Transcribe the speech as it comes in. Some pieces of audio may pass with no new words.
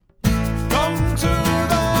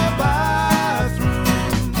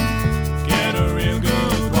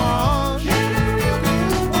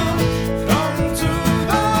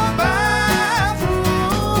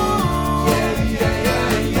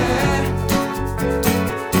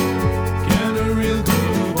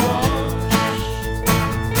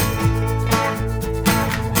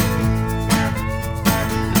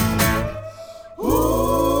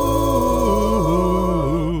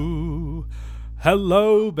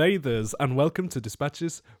Hello, bathers, and welcome to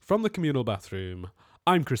Dispatches from the Communal Bathroom.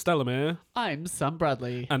 I'm Chris Delamere. I'm Sam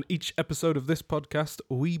Bradley. And each episode of this podcast,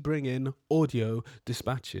 we bring in audio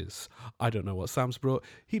dispatches. I don't know what Sam's brought,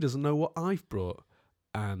 he doesn't know what I've brought,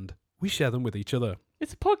 and we share them with each other.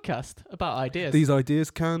 It's a podcast about ideas. These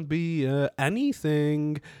ideas can be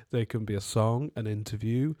anything. They can be a song, an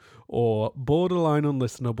interview, or borderline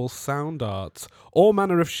unlistenable sound art. All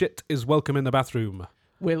manner of shit is welcome in the bathroom.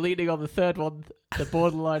 We're leaning on the third one, the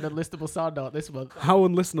borderline unlistenable sound art this month. How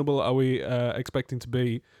unlistenable are we expecting to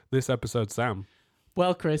be this episode, Sam?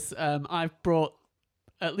 Well, Chris, I've brought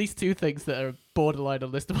at least two things that are borderline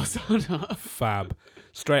unlistenable sound art. Fab.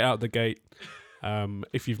 Straight out the gate.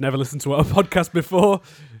 If you've never listened to our podcast before,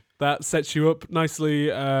 that sets you up nicely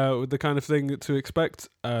with the kind of thing to expect.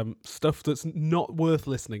 Stuff that's not worth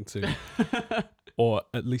listening to. Or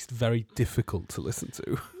at least very difficult to listen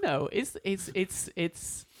to. No, it's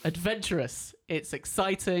adventurous. It's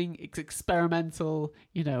exciting. It's experimental.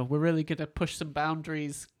 You know, we're really going to push some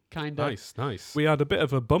boundaries, kind of. Nice. We had a bit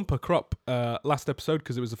of a bumper crop last episode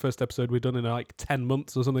because it was the first episode we'd done in like 10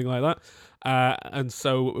 months or something like that. And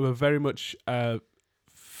so we're very much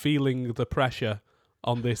feeling the pressure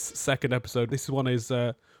on this second episode. This one is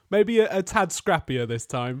maybe a tad scrappier this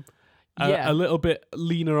time. A little bit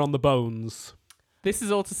leaner on the bones. This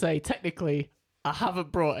is all to say, technically, I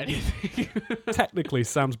haven't brought anything. Technically,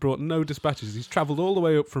 Sam's brought no dispatches. He's travelled all the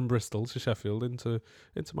way up from Bristol to Sheffield into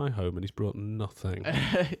my home, and he's brought nothing.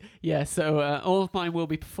 So all of mine will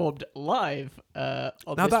be performed live on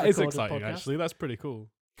now this that is recorded exciting, podcast. actually. That's pretty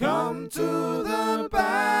cool. Come to the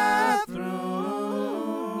bathroom.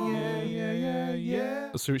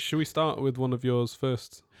 Yeah. So should we start with one of yours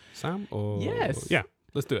first, Sam? Or Yes. Yeah,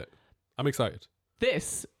 let's do it. I'm excited.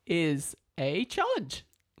 This is a challenge.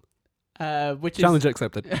 Which Challenge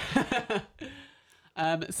accepted.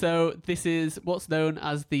 So this is what's known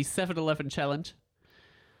as the 7-Eleven challenge.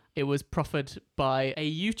 It was proffered by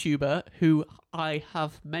a YouTuber who I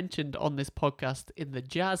have mentioned on this podcast in the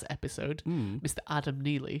jazz episode, Mr. Adam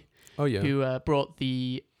Neely. Oh, yeah. Who brought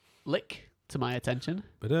the lick to my attention.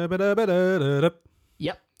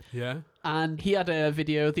 Yep. Yeah. And he had a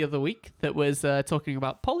video the other week that was talking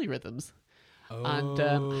about polyrhythms. And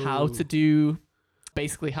how to do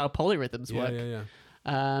basically how polyrhythms work.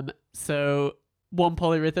 Yeah. So one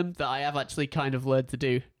polyrhythm that I have actually kind of learned to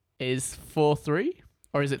do is 4/3,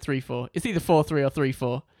 or is it 3/4? It's either 4/3 or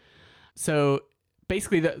 3/4. So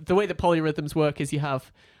basically the way that polyrhythms work is you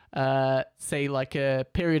have say like a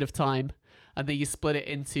period of time, and then you split it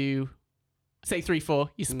into say 3/4.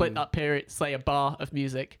 You split that period, say a bar of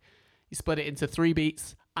music, you split it into 3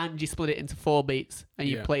 beats. And you split it into 4 beats, and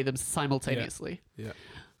you play them simultaneously. Yeah.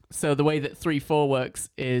 So the way that 3/4 works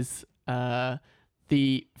is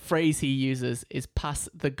the phrase he uses is "pass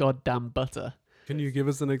the goddamn butter." Can you give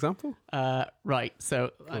us an example? Right.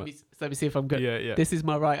 So let me see if I'm good. Yeah. This is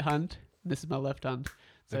my right hand. This is my left hand.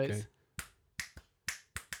 So Okay. it's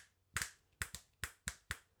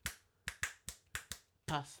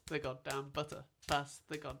pass the goddamn butter. Pass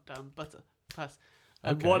the goddamn butter. Pass.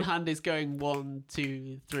 And Okay. one hand is going 1,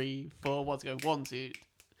 2, 3, 4. One's going 1, 2.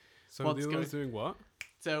 So What's the other one's doing what?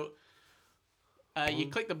 So you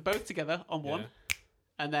click them both together on one,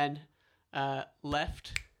 and then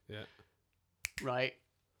left, right,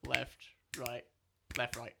 left, right,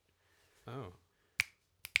 left, right. Oh.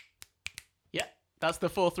 Yeah, that's the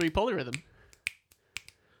 4/3 polyrhythm.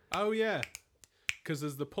 Oh, yeah. Because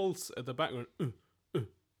there's the pulse at the background.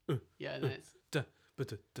 Yeah, and then it's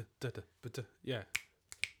Yeah.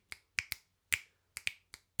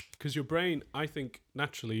 Because your brain, I think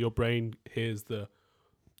naturally your brain hears the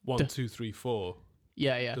 1, 2, 3, 4,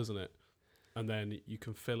 yeah. doesn't it? And then you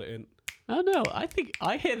can fill it in. Oh no, I think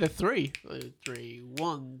I hear the 3. 3,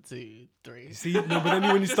 1, 2, 3. See, no, but then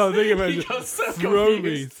when you start thinking about it, You're so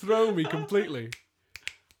throw me completely.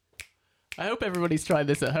 I hope everybody's trying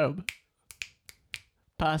this at home.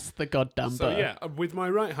 Pass the goddamn So butter. yeah, with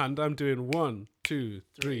my right hand, I'm doing 1, 2,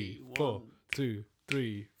 3, 4, 1, 2,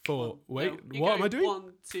 3, 4. Wait, No, what am I doing?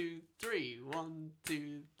 1, 2, 3. 1,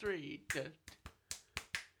 2, 3.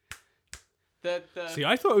 See,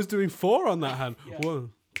 I thought I was doing 4 on that hand. Yeah.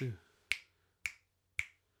 1, 2.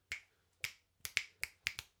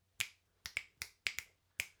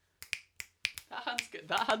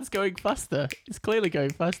 That hand's going faster. It's clearly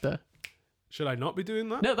going faster. Should I not be doing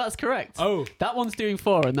that? No, that's correct. Oh. That one's doing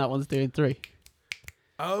 4 and that one's doing 3.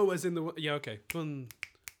 Oh, as in the... Yeah, okay.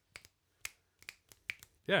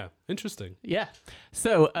 Yeah, interesting. Yeah.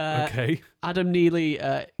 So, Okay. Adam Neely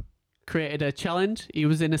created a challenge. He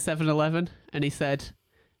was in a 7-Eleven and he said,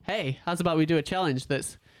 hey, how's about we do a challenge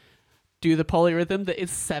that's do the polyrhythm that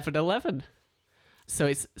is 7-Eleven? So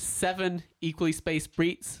it's 7 equally spaced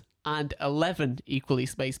beats and 11 equally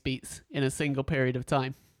spaced beats in a single period of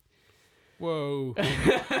time. Whoa.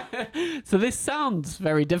 So this sounds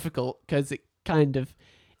very difficult because it kind of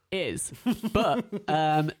is, but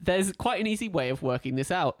there's quite an easy way of working this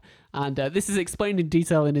out, and this is explained in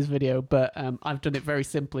detail in his video, but I've done it very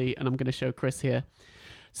simply, and I'm going to show Chris here.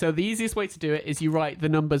 So the easiest way to do it is you write the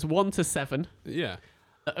numbers 1 to 7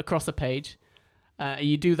 across a page, and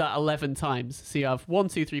you do that 11 times. So you have 1,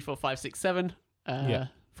 2, 3, 4, 5, 6, 7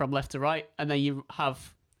 from left to right, and then you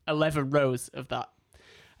have 11 rows of that.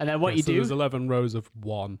 And then what you do... there's 11 rows of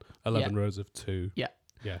 1, 11 rows of 2. Yeah.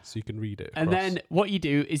 Yeah, so you can read it across. And then what you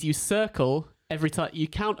do is you circle every time. You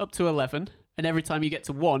count up to 11, and every time you get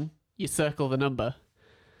to 1, you circle the number.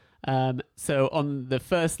 So on the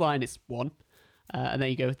first line, it's 1. And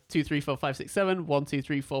then you go 2, 3, 4, 5, 6, 7. 1, 2,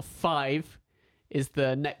 3, 4, 5 is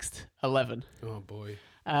the next 11. Oh, boy.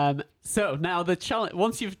 So now the challenge,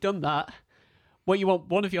 once you've done that, what you want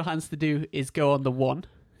one of your hands to do is go on the 1.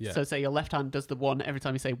 Yeah. So say your left hand does the 1 every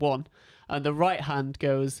time you say 1, and the right hand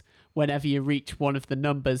goes whenever you reach one of the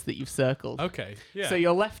numbers that you've circled. Okay, yeah. So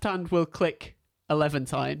your left hand will click 11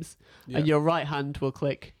 times, and your right hand will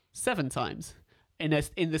click 7 times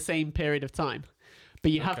in the same period of time. But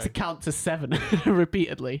you have to count to 7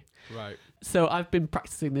 repeatedly. Right. So I've been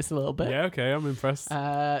practicing this a little bit. Yeah, okay, I'm impressed.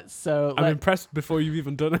 So I'm impressed before you've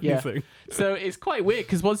even done anything. So it's quite weird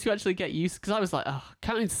because once you actually get used, because I was like, oh,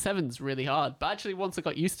 counting to 7's really hard. But actually, once I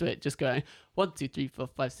got used to it, just going 1, 2, 3, 4,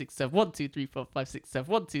 5, 6, 7, 1, 2, 3, 4, 5, 6,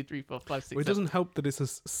 7, 1, 2, 3, 4, 5, 6, 7. Well, it doesn't help that it's a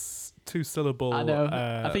 2-syllable. I know.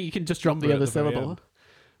 I think you can just drop the other syllable.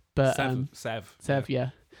 But Sev, yeah.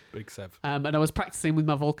 Big Sev. And I was practicing with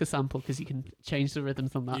my Volca sample because you can change the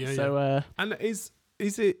rhythms on that. Yeah, so and is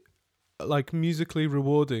it like musically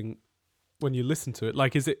rewarding when you listen to it?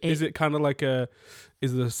 Like, is it kind of like is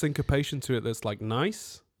there a syncopation to it that's like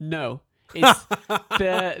nice? No, it's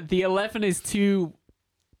the 11 is too.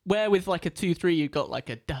 Where with like a 2-3, you've got like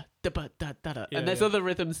a da da ba da da da, and there's other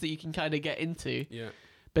rhythms that you can kind of get into. Yeah.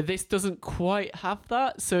 But this doesn't quite have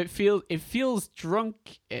that, so it feels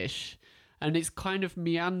drunk-ish, and it's kind of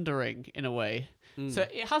meandering in a way. So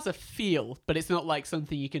it has a feel, but it's not like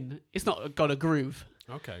something you can. It's not got a groove.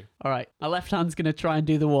 Okay. All right. My left hand's gonna try and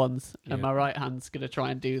do the ones, and my right hand's gonna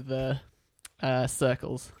try and do the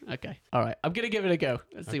circles. Okay. All right. I'm gonna give it a go.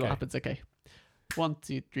 Let's see what happens. Okay. 1,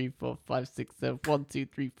 2, 3, 4, 5, 6, 7. 1, 2,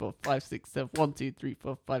 3, 4, 5, 6, 7. 1, 2, 3,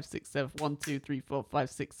 4, 5, 6, 7. 1, 2, 3, 4, 5,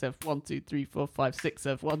 6, 7. 1, 2, 3, 4, 5, 6,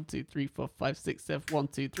 7. 1, 2, 3, 4, 5, 6, 7. 1,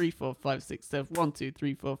 2, 3, 4, 5, 6, 7. 1, 2,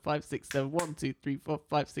 3, 4, 5, 6, 7. 1, 2, 3, 4,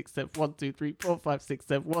 5, 6, 7. 1, 2, 3, 4, 5, 6,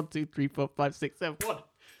 7. 1, 2, 3, 4, 5, 6, 7. 1.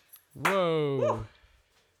 Whoa.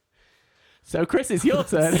 So, Chris, it's your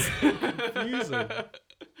turn. Confusing.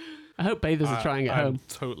 I hope bathers are trying at home. I'm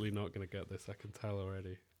totally not going to get this. I can tell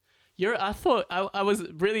already. I was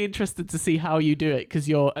really interested to see how you do it because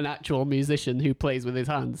you're an actual musician who plays with his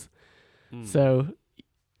hands. So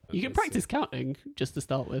you can practice counting just to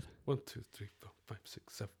start with. 1, 2, 3, 4, 5,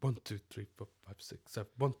 6, 7. 1, 2, 3, 4, 5, 6, 7.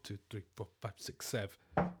 1, 2, 3, 4, 5, 6, 7.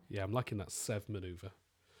 Yeah, I'm liking that Sev maneuver.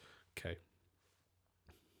 Okay.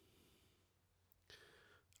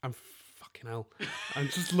 I'm fucking hell. I'm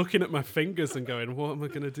just looking at my fingers and going, what am I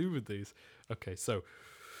going to do with these? Okay, so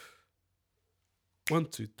 1,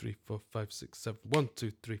 2, 3, 4, 5, 6, 7. 1,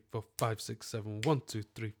 2, 3, 4, 5, 6, 7. 1, 2,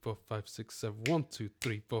 3, 4, 5, 6, 7. 1, 2,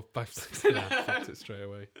 3, 4, 5, 6, 7. I fucked it straight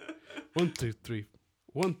away. 1, 2, 3.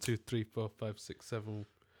 1, 2, 3, 4, 5, 6, 7.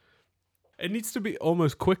 It needs to be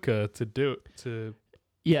almost quicker to do it. Do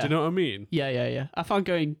you know what I mean? Yeah. I found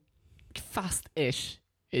going fast-ish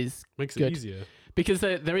is Makes good. it easier. Because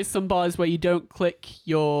there is some bars where you don't click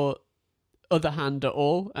your other hand at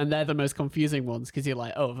all, and they're the most confusing ones because you're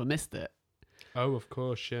like, oh, have I missed it? Oh, of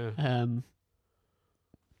course, yeah.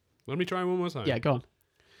 Let me try one more time. Yeah, go on.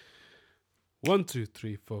 1, 2,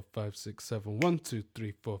 3, 4, 5, 6, 7. 1, 2,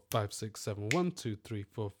 3, 4, 5, 6, 7. 1, 2, 3,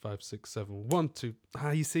 4, 5, 6, 7. 1, 2.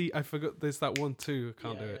 You see, I forgot there's that 1, 2. I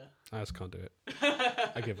can't do it. I just can't do it.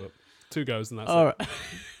 I give up. 2 goes and that's all it. Right.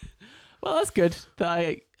 Well, that's good.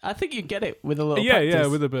 I think you get it with a little practice. Yeah,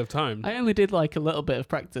 with a bit of time. I only did like a little bit of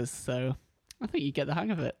practice, so I think you get the hang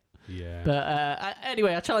of it. Yeah. But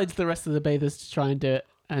anyway, I challenged the rest of the bathers to try and do it,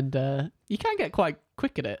 and you can get quite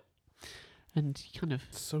quick at it. And you kind of...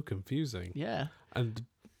 It's so confusing. Yeah. And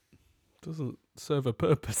doesn't serve a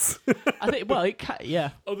purpose. I think, well, it can,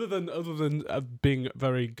 yeah. Other than being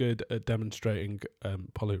very good at demonstrating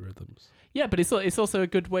polyrhythms. Yeah, but it's also a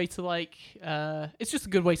good way to it's just a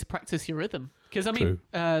good way to practice your rhythm. Because I mean,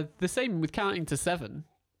 the same with counting to 7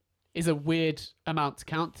 is a weird amount to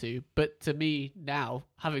count to, but to me now,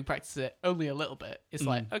 having practiced it only a little bit, it's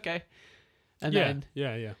like, okay, And yeah, then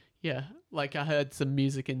yeah. like I heard some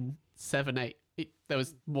music in 7/8. There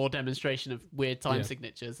was more demonstration of weird time Yeah.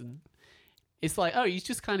 signatures, and it's like, oh, you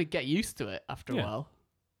just kind of get used to it after a Yeah. while,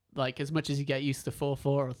 like as much as you get used to 4/4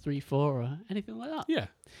 or 3/4 or anything like that. Yeah.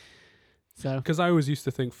 So Because I always used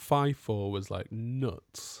to think 5/4 was like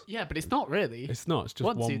nuts. yeah, but it's not really. It's not. It's just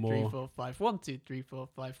 1 one 2 more. 3 4 5 1 2 3 4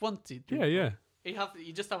 5 1 2 3 Yeah, yeah.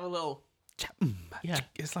 You just have a little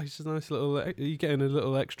It's like just a nice little. You're getting a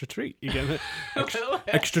little extra treat. You're getting an little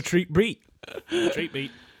extra treat beat. Treat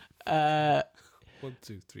beat. uh 1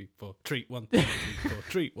 2 3 4 treat. 1 2 3 4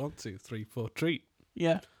 treat. 1 2 3 4 treat.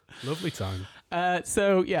 yeah. Lovely time.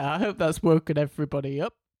 So yeah, I hope that's woken everybody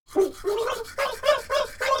up.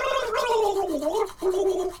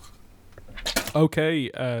 Okay,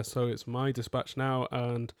 so it's my dispatch now,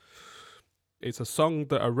 and it's a song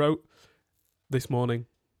that I wrote this morning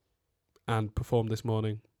and performed this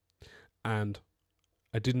morning, and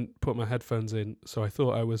I didn't put my headphones in, so I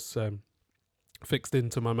thought I was fixed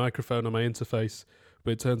into my microphone on my interface,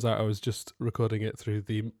 but it turns out I was just recording it through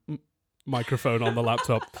the microphone on the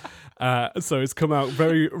laptop. So it's come out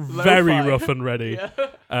very Lo-fi. rough and ready.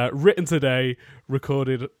 Yeah. Written today,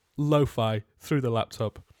 recorded lo-fi through the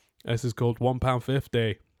laptop. This is called £1.50.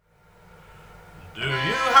 Do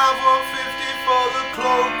you have 150 for the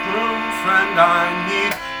cloakroom, friend? I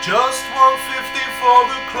need just 150 for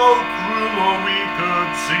the cloakroom, or we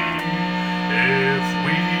could see if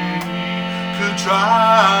we could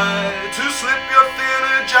try to slip your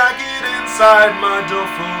thinner jacket inside my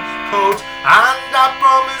duffel coat, and I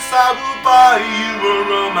promise I will buy you a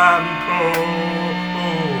rum and coke.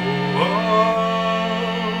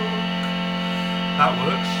 That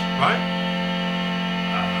works, right?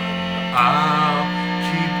 I'll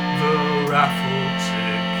keep the raffle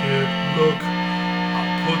ticket. Look,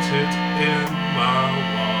 I'll put it in my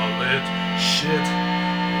wallet. Shit,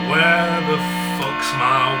 where the fuck's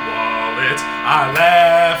my wallet? I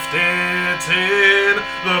left it in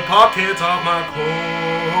the pocket of my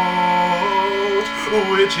coat,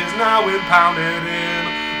 which is now impounded in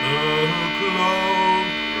the cloakroom.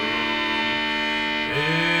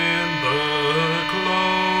 In the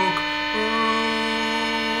cloakroom.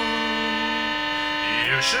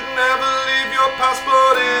 You should never leave your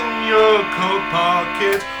passport in your coat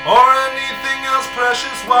pocket or anything else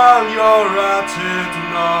precious while you're at it.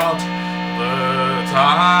 Not that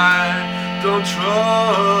I don't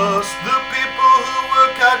trust the people who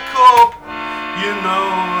work at Coop. You know,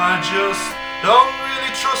 I just don't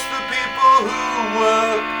really trust the people who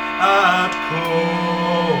work at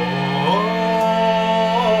Coop.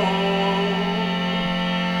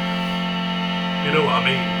 You know what I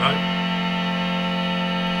mean, right?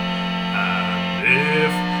 And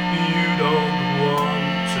if you don't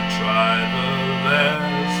want to try the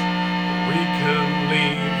Les, we can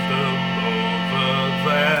leave them over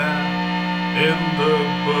there in the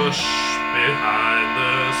bush behind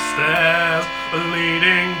the stairs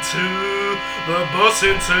leading to the bus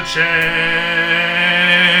interchange,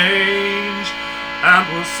 and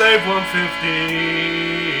we'll save 150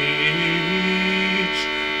 each.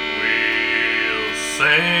 We'll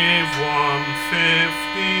save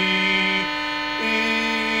 150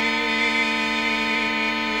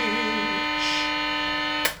 each.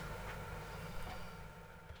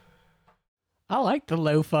 I like the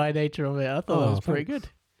lo-fi nature of it. I thought that was pretty thanks.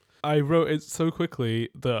 good. I wrote it so quickly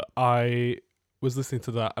that I was listening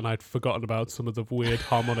to that and I'd forgotten about some of the weird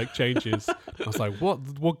harmonic changes. I was like,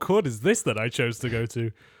 what chord is this that I chose to go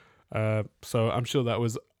to? So I'm sure that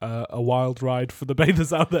was a wild ride for the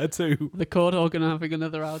bathers out there too. The chord organ having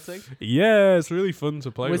another outing. Yeah, it's really fun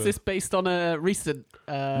to play Was with. this based on a recent?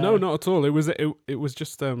 No, not at all. It was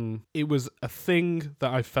just it was a thing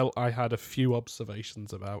that I felt I had a few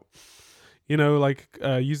observations about. You know, like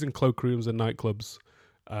using cloakrooms and nightclubs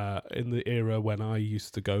in the era when I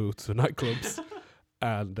used to go to nightclubs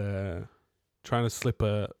and trying to slip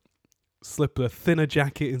a thinner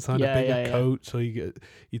jacket inside a bigger coat so you'd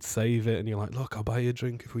save it, and you're like, look, I'll buy you a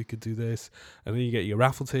drink if we could do this, and then you get your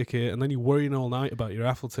raffle ticket, and then you're worrying all night about your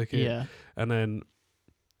raffle ticket. Yeah. And then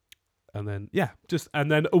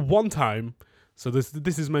one time, so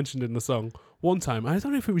this is mentioned in the song. One time, I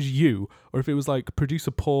don't know if it was you or if it was like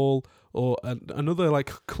producer Paul or another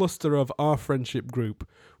like cluster of our friendship group.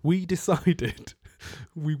 We decided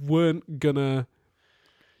we weren't gonna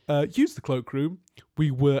use the cloakroom.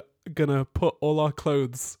 We were gonna put all our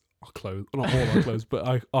clothes, not all our clothes,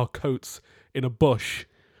 but our coats in a bush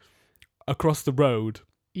across the road.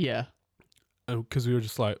 Yeah. Because we were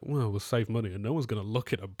just like, well, we'll save money and no one's going to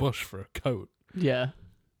look in a bush for a coat. Yeah.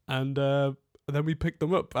 And And then we picked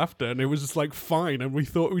them up after, and it was just like fine. And we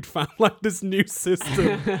thought we'd found like this new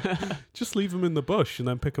system. Just leave them in the bush and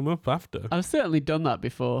then pick them up after. I've certainly done that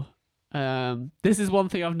before. This is one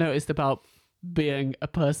thing I've noticed about being a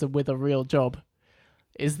person with a real job,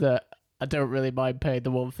 is that I don't really mind paying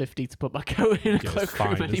the $150 to put my coat in a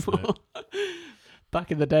cloakroom anymore.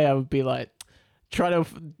 Back in the day, I would be like,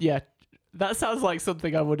 that sounds like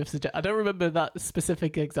something I would have suggested. I don't remember that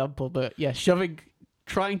specific example, but yeah,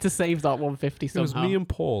 trying to save that $150 somehow. It was me and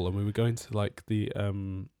Paul, and we were going to like the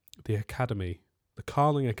academy, the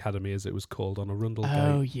Carling Academy, as it was called, on Arundel Gate.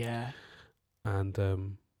 Oh yeah.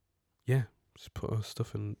 And just put our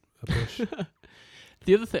stuff in a bush.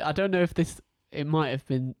 The other thing, I don't know if it might have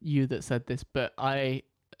been you that said this, but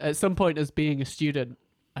at some point as being a student,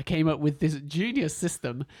 I came up with this genius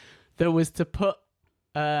system that was to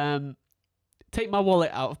take my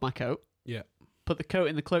wallet out of my coat. Yeah. Put the coat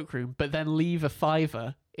in the cloakroom, but then leave a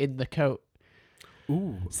 $5 in the coat.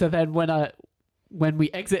 Ooh. So then when we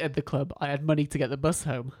exited the club, I had money to get the bus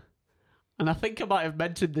home. And I think I might have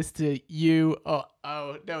mentioned this to you.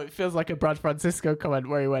 Oh no, it feels like a Brad Francisco comment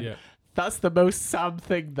where he went, "That's the most Sam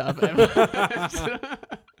thing that I've ever heard."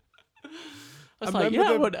 I was like,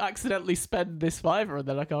 I would accidentally spend this $5 and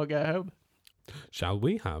then I can't get home. Shall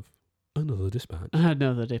we have another dispatch?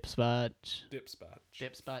 Another dispatch.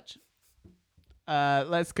 Dispatch.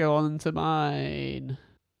 Let's go on to mine.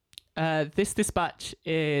 This dispatch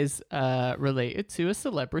is related to a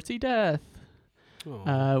celebrity death,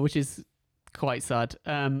 which is quite sad.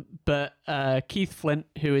 But Keith Flint,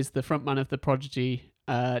 who is the frontman of The Prodigy,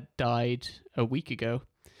 died a week ago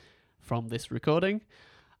from this recording.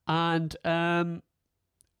 And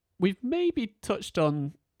we've maybe touched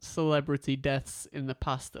on celebrity deaths in the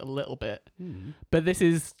past a little bit, but this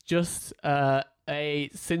is just a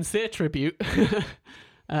sincere tribute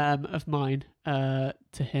of mine to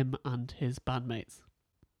him and his bandmates.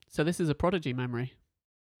 So this is a Prodigy memory.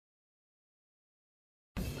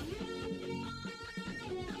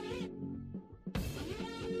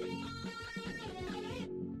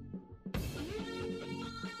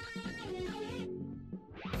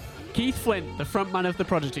 Keith Flint, the frontman of The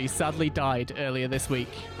Prodigy, sadly died earlier this week,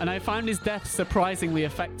 and I found his death surprisingly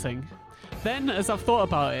affecting. Then, as I've thought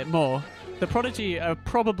about it more, The Prodigy are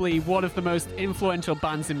probably one of the most influential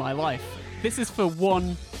bands in my life. This is for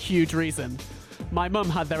one huge reason. My mum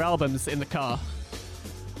had their albums in the car.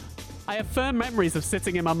 I have firm memories of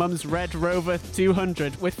sitting in my mum's Red Rover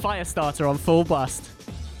 200 with Firestarter on full blast.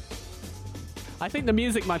 I think the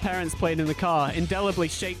music my parents played in the car indelibly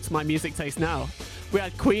shaped my music taste now. We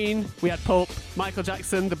had Queen, we had Pulp, Michael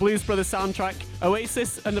Jackson, the Blues Brothers soundtrack,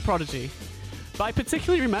 Oasis, and The Prodigy. But I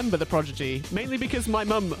particularly remember The Prodigy, mainly because my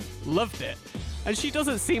mum loved it. And she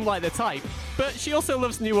doesn't seem like the type, but she also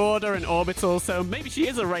loves New Order and Orbital, so maybe she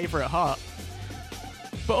is a raver at heart.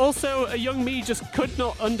 But also, a young me just could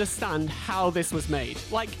not understand how this was made.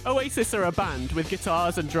 Like, Oasis are a band with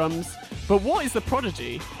guitars and drums, but what is The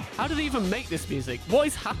Prodigy? How do they even make this music? What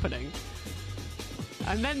is happening?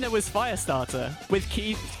 And then there was Firestarter, with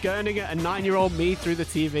Keith gurning at a 9-year-old me through the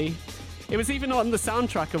TV. It was even on the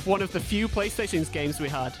soundtrack of one of the few PlayStation games we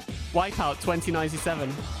had, Wipeout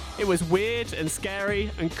 2097. It was weird and scary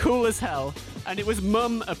and cool as hell, and it was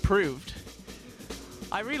Mum approved.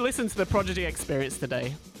 I re-listened to the Prodigy Experience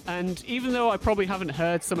today, and even though I probably haven't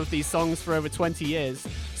heard some of these songs for over 20 years,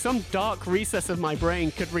 some dark recess of my brain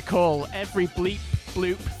could recall every bleep,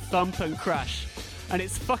 bloop, thump and crash, and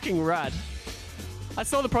it's fucking rad. I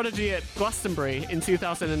saw The Prodigy at Glastonbury in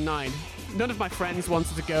 2009. None of my friends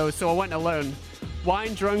wanted to go, so I went alone,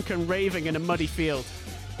 wine drunk and raving in a muddy field.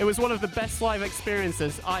 It was one of the best live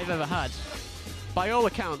experiences I've ever had. By all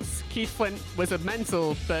accounts, Keith Flint was a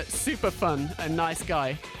mental but super fun and nice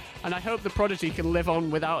guy, and I hope The Prodigy can live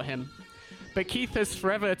on without him. But Keith has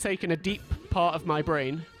forever taken a deep part of my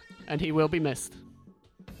brain, and he will be missed.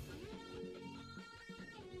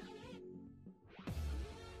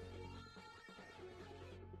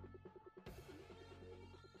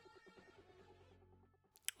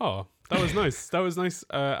 Oh, that was nice. That was nice.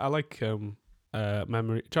 I like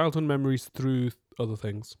childhood memories through other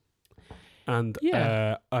things. And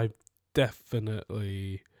I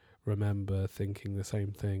definitely remember thinking the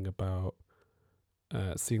same thing about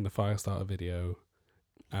seeing the Firestarter video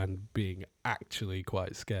and being actually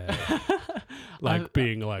quite scared.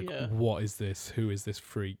 What is this? Who is this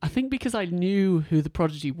freak? I think because I knew who the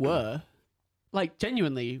Prodigy were, like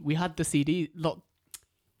genuinely, we had the CD,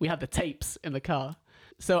 we had the tapes in the car.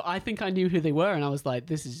 So I think I knew who they were, and I was like,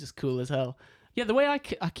 this is just cool as hell. Yeah, the way I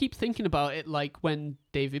keep thinking about it, like when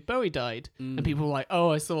David Bowie died, and people were like,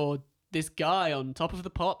 oh, I saw this guy on top of the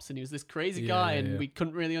pops, and he was this crazy guy, and we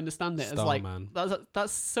couldn't really understand it. It's like, Starman.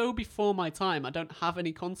 that's so before my time. I don't have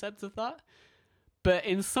any concept of that. But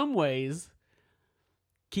in some ways,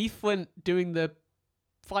 Keith Flint doing the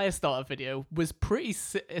Firestarter video was pretty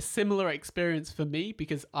a similar experience for me,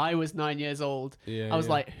 because I was 9 years old. I was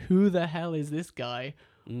like, who the hell is this guy?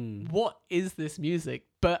 What is this music?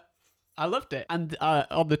 But I loved it. And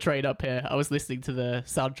on the train up here, I was listening to the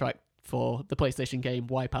soundtrack for the PlayStation game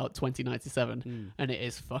Wipeout 2097, and it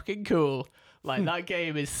is fucking cool. Like, that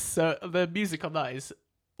game is the music on that is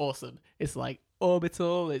awesome. It's like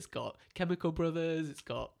Orbital, it's got Chemical Brothers, it's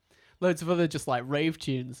got loads of other just like rave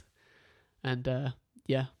tunes. And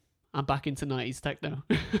yeah, I'm back into 90s techno.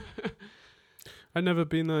 I've never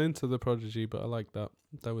been into the Prodigy, but I like that.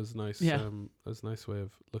 That was nice. Yeah. That was a nice way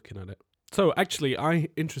of looking at it. So actually,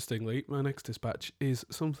 interestingly, my next dispatch is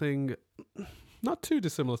something not too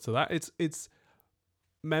dissimilar to that. It's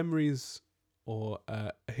memories or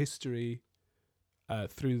a history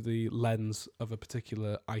through the lens of a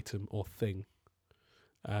particular item or thing.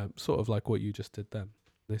 Sort of like what you just did then.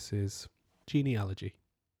 This is genealogy.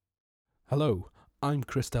 Hello, I'm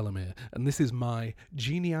Chris Delamere, and this is my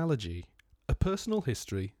genealogy, a personal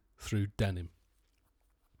history through denim.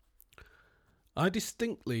 I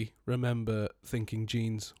distinctly remember thinking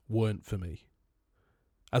jeans weren't for me.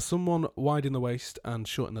 As someone wide in the waist and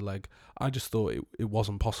short in the leg, I just thought it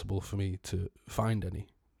wasn't possible for me to find any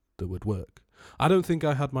that would work. I don't think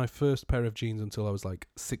I had my first pair of jeans until I was like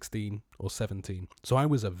 16 or 17, so I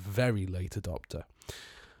was a very late adopter.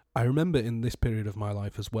 I remember in this period of my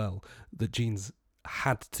life as well that jeans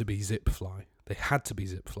had to be zip fly. They had to be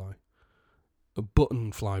zip fly. A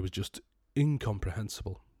button fly was just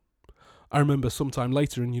incomprehensible. I remember sometime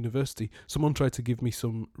later in university, someone tried to give me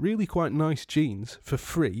some really quite nice jeans for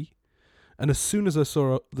free, and as soon as I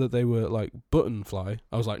saw that they were like button fly,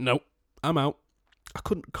 I was like, nope, I'm out. I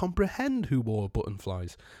couldn't comprehend who wore button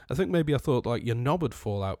flies. I think maybe I thought like your knob would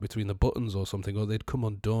fall out between the buttons or something, or they'd come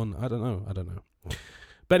undone. I don't know.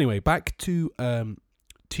 But anyway, back to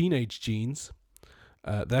teenage jeans.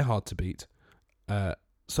 They're hard to beat.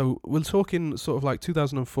 So we're talking sort of like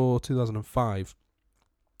 2004, 2005.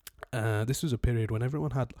 This was a period when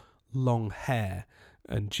everyone had long hair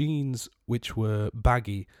and jeans which were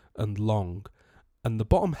baggy and long, and the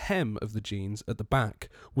bottom hem of the jeans at the back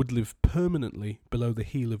would live permanently below the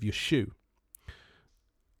heel of your shoe,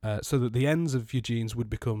 so that the ends of your jeans would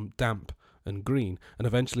become damp and green, and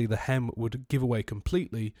eventually the hem would give away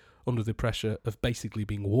completely under the pressure of basically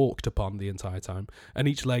being walked upon the entire time, and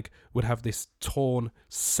each leg would have this torn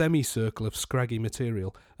semicircle of scraggy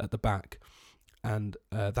material at the back. And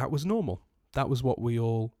that was normal. That was what we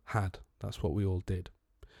all had. That's what we all did.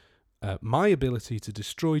 My ability to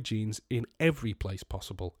destroy jeans in every place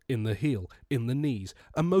possible, in the heel, in the knees,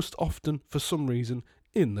 and most often, for some reason,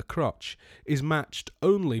 in the crotch, is matched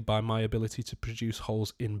only by my ability to produce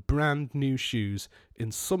holes in brand new shoes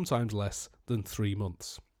in sometimes less than 3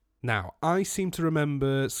 months. Now, I seem to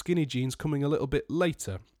remember skinny jeans coming a little bit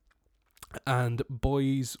later, and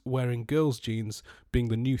boys wearing girls' jeans being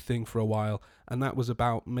the new thing for a while, and that was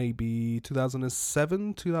about maybe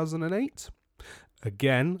 2007, 2008.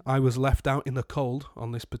 Again, I was left out in the cold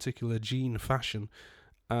on this particular jean fashion,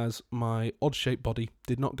 as my odd-shaped body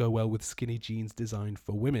did not go well with skinny jeans designed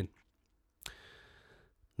for women.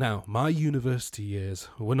 Now, my university years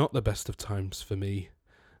were not the best of times for me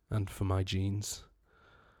and for my jeans.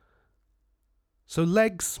 So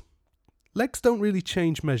legs don't really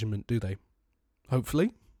change measurement, do they?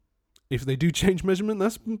 Hopefully. If they do change measurement,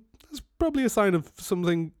 that's probably a sign of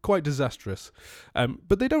something quite disastrous.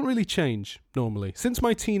 But they don't really change normally. Since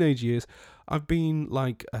my teenage years, I've been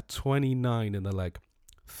like a 29 in the leg.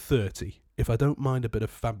 30, if I don't mind a bit of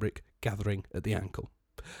fabric gathering at the ankle.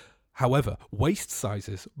 However, waist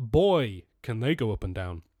sizes, boy, can they go up and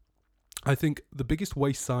down. I think the biggest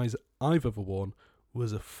waist size I've ever worn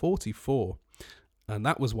was a 44, and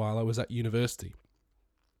that was while I was at university.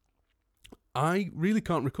 I really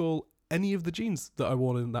can't recall any of the jeans that I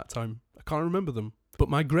wore in that time. I can't remember them. But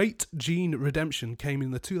my great jean redemption came in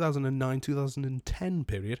the 2009-2010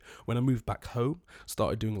 period when I moved back home,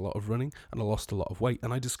 started doing a lot of running, and I lost a lot of weight.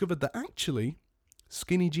 And I discovered that actually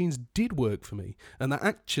skinny jeans did work for me, and that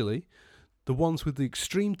actually the ones with the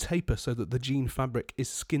extreme taper so that the jean fabric is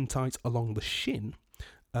skin tight along the shin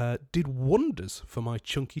did wonders for my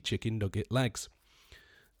chunky chicken nugget legs.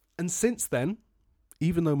 And since then,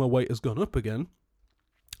 even though my weight has gone up again,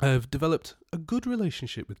 I've developed a good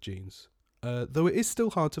relationship with jeans, though it is still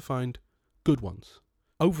hard to find good ones.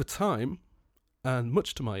 Over time, and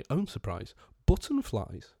much to my own surprise, button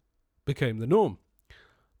flies became the norm.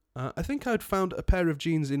 I think I'd found a pair of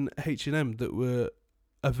jeans in H&M that were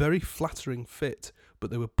a very flattering fit,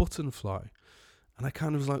 but they were button fly. And I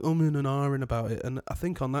kind of was like, and ahhing about it. And I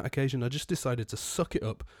think on that occasion, I just decided to suck it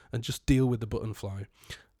up and just deal with the button fly.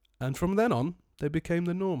 And from then on, they became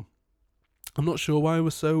the norm. I'm not sure why I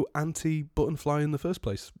was so anti-button fly in the first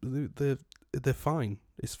place. They're fine.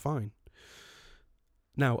 It's fine.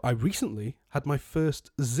 Now, I recently had my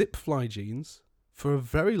first zip fly jeans for a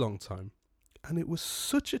very long time. And it was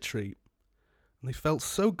such a treat. And they felt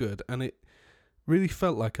so good. And it really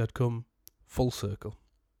felt like I'd come full circle.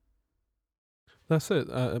 That's it.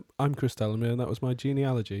 I'm Chris Delamere, and that was my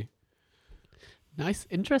genealogy. Nice.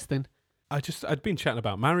 Interesting. I'd been chatting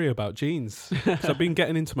about Mario, about jeans. So I've been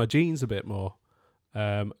getting into my jeans a bit more.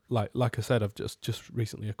 Like I said, I've just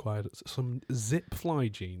recently acquired some zip fly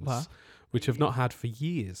jeans, Wow. which I've not had for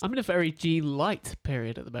years. I'm in a very G-light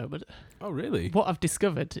period at the moment. Oh, really? What I've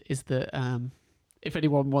discovered is that if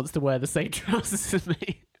anyone wants to wear the same trousers as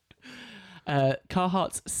me,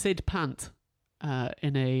 Carhartt's Sid pant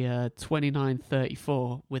in a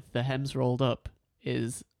 29-34 with the hems rolled up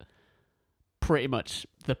is pretty much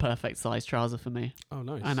the perfect size trouser for me. Oh,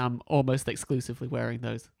 nice. And I'm almost exclusively wearing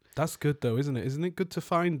those. That's good, though, isn't it? Isn't it good to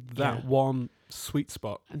find that one sweet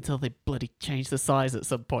spot? Until they bloody change the size at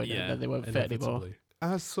some point, and then they won't fit anymore. Inevitably.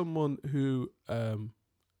 As someone who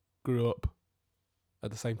grew up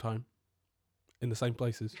at the same time, in the same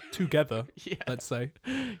places, together, let's say.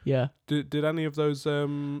 Yeah. Did any of those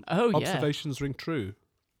observations ring true?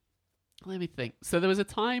 Let me think. So there was a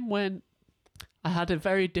time when I had a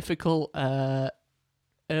very difficult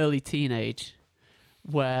early teenage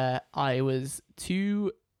where I was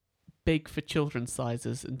too big for children's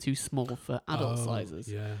sizes and too small for adult sizes.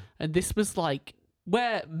 Yeah. And this was like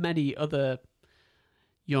where many other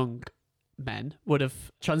young men would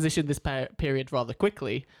have transitioned this period rather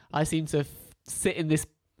quickly. I seem to sit in this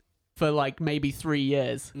for like maybe 3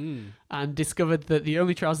 years and discovered that the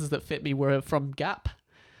only trousers that fit me were from Gap.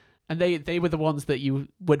 And they were the ones that you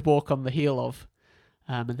would walk on the heel of.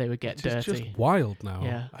 And they would get dirty. It's just wild now.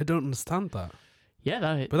 Yeah. I don't understand that. Yeah,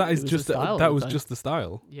 that is just the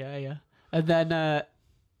style. Yeah. And then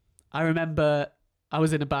I remember I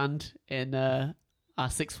was in a band in our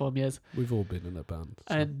sixth form years. We've all been in a band.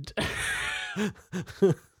 So. And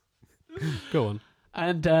go on.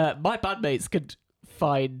 And my bandmates could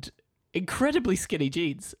find incredibly skinny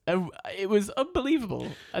jeans. It was unbelievable.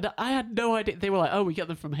 And I had no idea. They were like, "Oh, we get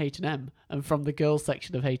them from H&M and from the girls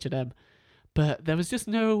section of H&M." But there was just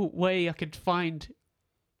no way I could find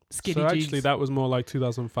skinny jeans. So actually, that was more like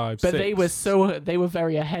 2005. But they were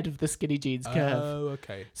very ahead of the skinny jeans curve. Oh,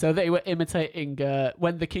 okay. So they were imitating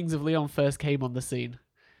when the Kings of Leon first came on the scene.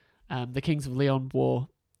 The Kings of Leon wore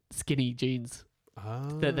skinny jeans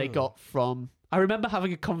that they got from. I remember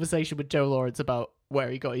having a conversation with Joe Lawrence about where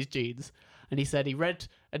he got his jeans, and he said he read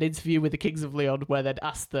an interview with the Kings of Leon where they'd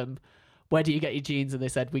asked them, "Where do you get your jeans?" And they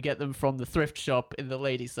said, "We get them from the thrift shop in the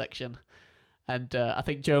ladies section." And I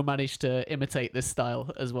think Joe managed to imitate this style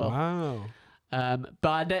as well. Wow.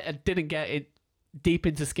 But I didn't get it deep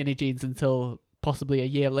into skinny jeans until possibly a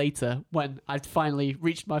year later when I'd finally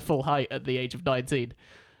reached my full height at the age of 19.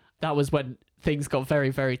 That was when things got very,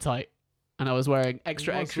 very tight. And I was wearing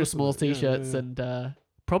extra small t-shirts and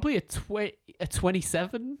probably a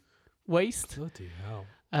 27 waist. Bloody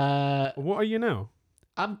hell. What are you now?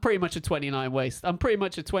 I'm pretty much a 29 waist. I'm pretty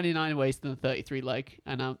much a 29 waist and a 33 leg.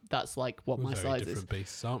 And that's like what my size is. We're very different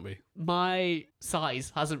beasts, aren't we? My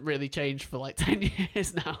size hasn't really changed for like 10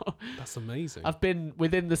 years now. That's amazing. I've been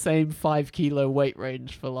within the same 5 kilo weight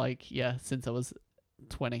range for since I was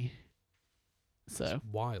 20. So that's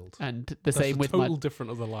wild. And that's same with my total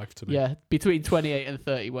different other life to me. Yeah, between 28 and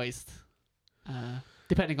 30 waist,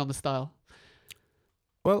 depending on the style.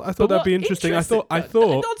 Well, I thought that'd be interesting. I thought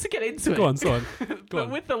not to get into it. Go on.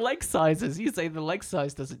 But with the leg sizes, you say the leg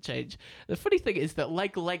size doesn't change. The funny thing is that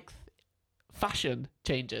leg length fashion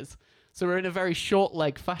changes. So we're in a very short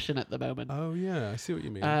leg fashion at the moment. Oh yeah, I see what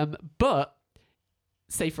you mean. But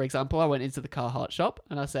say for example, I went into the Carhartt shop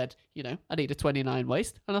and I said, I need a 29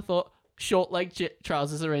 waist, and I thought short leg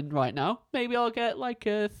trousers are in right now. Maybe I'll get like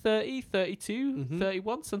a 30, 32,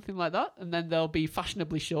 31, something like that, and then they'll be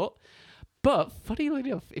fashionably short. But funnily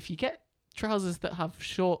enough, if you get trousers that have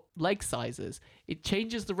short leg sizes, it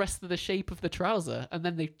changes the rest of the shape of the trouser, and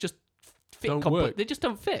then they just fit. They just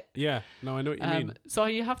don't fit. Yeah, no, I know what you mean. So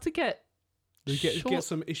you have to get. You get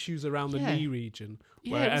some issues around the knee region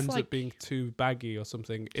where it ends up being too baggy or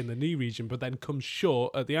something in the knee region, but then comes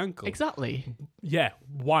short at the ankle. Exactly. Yeah,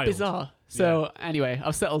 wild. Bizarre. So anyway,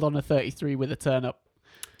 I've settled on a 33 with a turn up.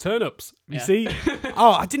 Turn ups. You see?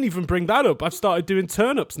 I didn't even bring that up. I've started doing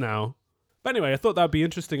turn ups now. But anyway, I thought that'd be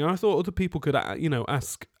interesting. I thought other people could,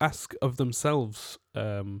 ask of themselves,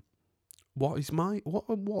 what is my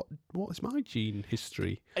gene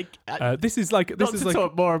history? This is like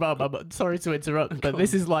talk more about my mum. Sorry to interrupt, but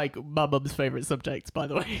this is like my mum's favourite subject, by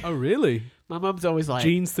the way. Oh, really? My mum's always like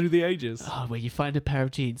genes through the ages. Oh, where you find a pair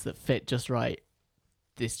of jeans that fit just right,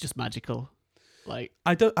 it's just magical. Like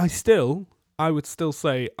I would still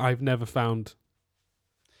say I've never found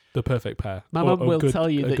the perfect pair. My mum will tell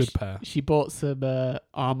you that good pair. She bought some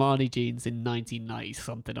Armani jeans in 1990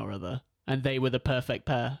 something or other, and they were the perfect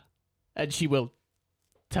pair. And she will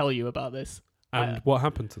tell you about this. And what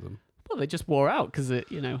happened to them? Well, they just wore out because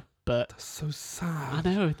but that's so sad.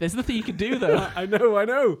 I know. There's nothing you can do though. I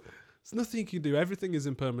know. There's nothing you can do. Everything is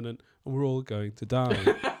impermanent, and we're all going to die.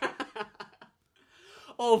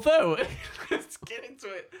 Although, let's get into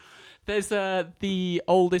it. There's the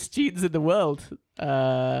oldest jeans in the world.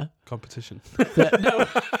 Competition.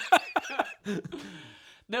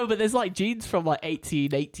 No, but there's like jeans from like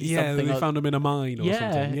 1880 something. Yeah, they found them in a mine or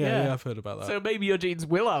something. Yeah, I've heard about that. So maybe your jeans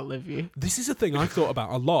will outlive you. This is a thing I've thought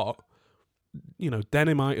about a lot.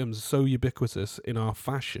 Denim items are so ubiquitous in our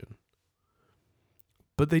fashion.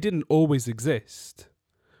 But they didn't always exist.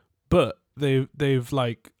 But they've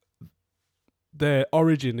like, their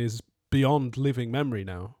origin is beyond living memory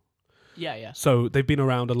now. Yeah. So they've been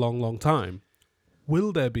around a long, long time.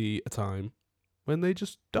 Will there be a time when they're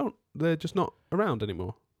just not around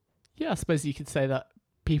anymore? Yeah, I suppose you could say that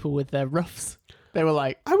people with their ruffs, they were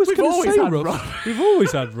like, I was going to say ruffs. We've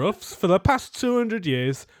always had ruffs. For the past 200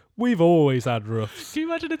 years, we've always had ruffs. Can you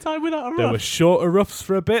imagine a time without a ruff? There were shorter ruffs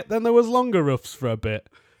for a bit, then there was longer ruffs for a bit.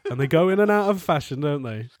 And they go in and out of fashion, don't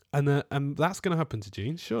they? And that's going to happen to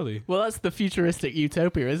jeans, surely. Well, that's the futuristic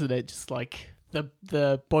utopia, isn't it? Just like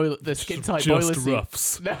the skin tight boiler Just suit.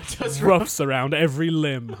 ruffs. No, just ruffs around every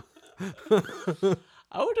limb.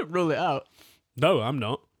 I wouldn't rule it out. No, I'm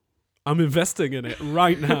not. I'm investing in it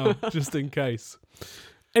right now, just in case.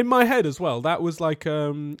 In my head as well, that was like,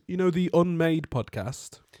 the Unmade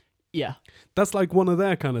podcast. Yeah. That's like one of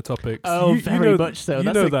their kind of topics. Oh, very much so.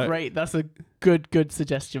 That's a good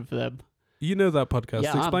suggestion for them. You know that podcast.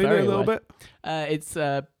 Yeah, explain it a little bit. It's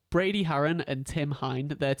Brady Harron and Tim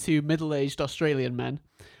Hine. They're two middle-aged Australian men.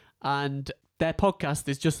 And their podcast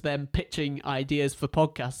is just them pitching ideas for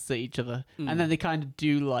podcasts at each other. And then they kind of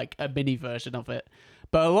do like a mini version of it.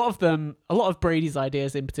 But a lot of Brady's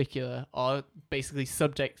ideas in particular are basically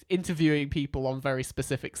interviewing people on very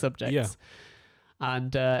specific subjects. Yeah.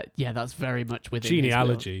 And that's very much within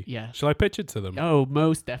genealogy. Yeah. Shall I pitch it to them? Oh,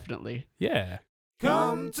 most definitely. Yeah.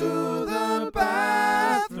 Come to the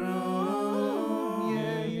bathroom.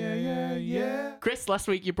 Yeah. Chris, last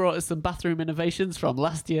week you brought us some bathroom innovations from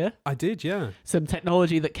last year. I did, yeah. Some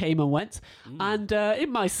technology that came and went. And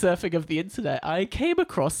in my surfing of the internet, I came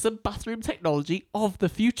across some bathroom technology of the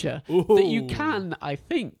future that you can, I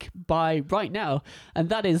think, buy right now. And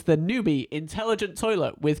that is the Numi Intelligent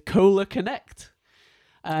Toilet with Cola Connect.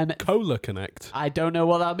 And Cola Connect. I don't know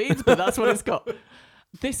what that means, but that's what it's got.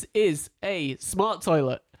 This is a smart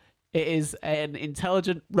toilet. It is an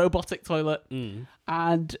intelligent robotic toilet.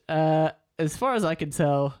 And as far as I can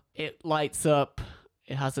tell, it lights up.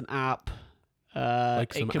 It has an app.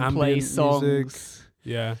 Like it some can play ambient songs.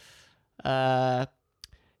 music. Yeah.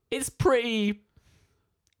 It's pretty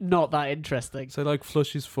not that interesting. So like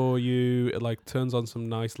flushes for you. It like turns on some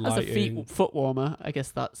nice lighting. As a foot warmer, I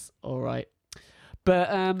guess that's all right. But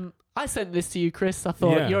I sent this to you, Chris. I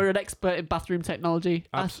thought you're an expert in bathroom technology.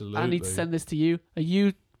 Absolutely. I need to send this to you. And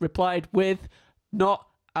you replied with, not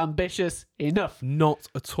ambitious enough. Not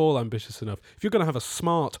at all ambitious enough. If you're going to have a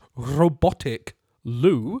smart robotic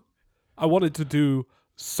loo, I wanted to do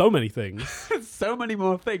so many things. So many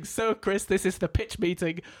more things. So, Chris, this is the pitch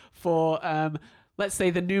meeting for, let's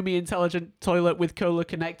say, the Numi Intelligent Toilet with Cola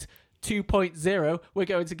Connect 2.0. We're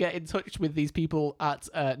going to get in touch with these people at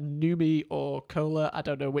Numi or Cola. I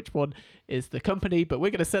don't know which one is the company, but we're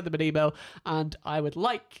going to send them an email, and I would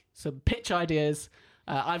like some pitch ideas.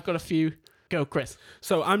 I've got a few. Go, Chris.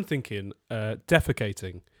 So I'm thinking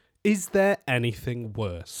defecating. Is there anything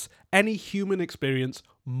worse? Any human experience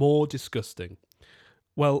more disgusting?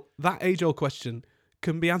 Well, that age-old question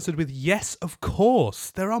can be answered with yes, of course.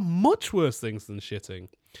 There are much worse things than shitting.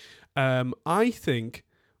 I think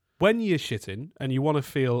when you're shitting and you want to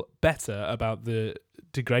feel better about the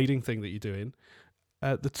degrading thing that you're doing,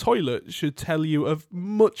 the toilet should tell you of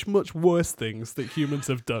much, much worse things that humans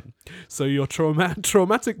have done. So your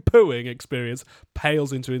traumatic pooing experience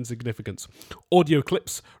pales into insignificance. Audio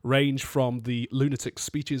clips range from the lunatic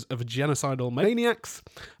speeches of genocidal maniacs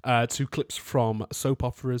to clips from soap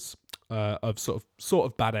operas of sort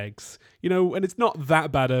of bad eggs. And it's not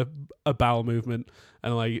that bad a bowel movement,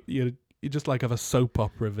 and like you just like have a soap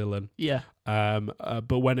opera villain. Yeah.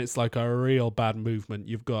 But when it's like a real bad movement,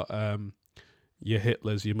 you've got your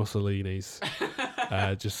Hitlers, your Mussolinis,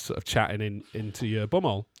 just sort of chatting into your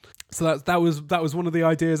bumhole. So that was one of the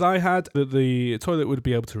ideas I had, that the toilet would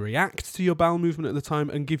be able to react to your bowel movement at the time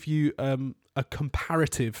and give you a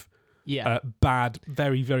comparative bad,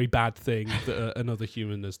 very, very bad thing that another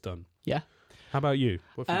human has done. Yeah. How about you?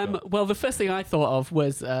 What have you got? Well, the first thing I thought of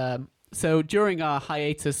was so during our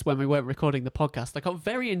hiatus when we weren't recording the podcast, I got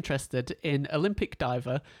very interested in Olympic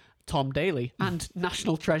diver Tom Daley and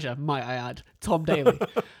national treasure, might I add, Tom Daley.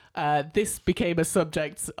 This became a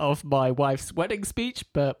subject of my wife's wedding speech,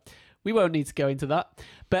 but we won't need to go into that.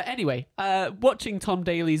 But anyway, watching Tom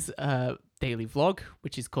Daley's daily vlog,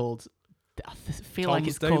 which is called, I feel Tom's like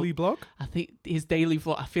it's daily called, blog? I think his daily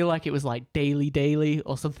vlog, I feel like it was like Daily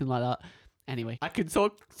or something like that. Anyway, I could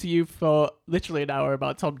talk to you for literally an hour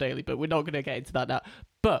about Tom Daley, but we're not going to get into that now.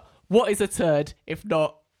 But what is a turd if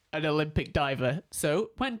not an Olympic diver? So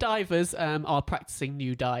when divers are practicing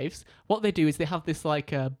new dives, what they do is they have this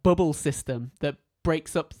like bubble system that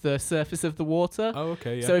breaks up the surface of the water. Oh,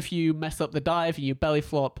 okay, yeah. So if you mess up the dive and you belly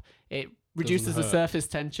flop, it reduces the surface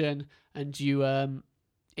tension and you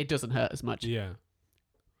it doesn't hurt as much. Yeah.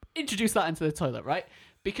 Introduce that into the toilet, right?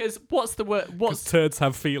 Because what's the word? Because turds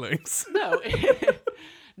have feelings. No,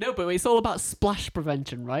 no, but it's all about splash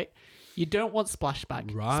prevention, right? You don't want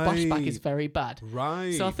splashback. Right. Splashback is very bad.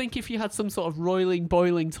 Right. So I think if you had some sort of roiling,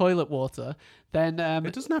 boiling toilet water, then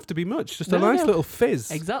it doesn't have to be much, just a nice little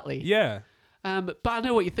fizz. Exactly. Yeah. But I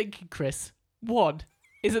know what you're thinking, Chris. One,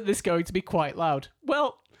 isn't this going to be quite loud?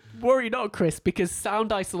 Well, worry not, Chris, because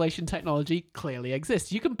sound isolation technology clearly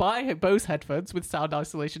exists. You can buy Bose headphones with sound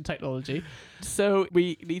isolation technology. So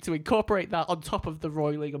we need to incorporate that on top of the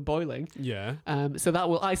roiling and boiling. Yeah. So that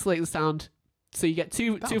will isolate the sound. So you get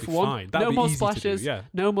two for one. Fine. That'd No be more easy to do, splashes. yeah.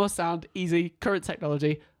 No more sound. Easy. Current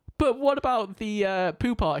technology. But what about the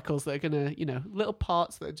poo particles that are going to, little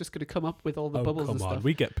parts that are just going to come up with all the bubbles and come stuff? on.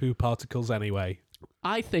 We get poo particles anyway.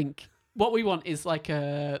 I think what we want is like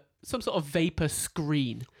some sort of vapor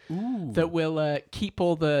screen that will keep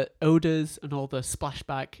all the odors and all the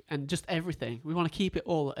splashback and just everything. We want to keep it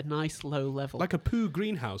all at a nice low level. Like a poo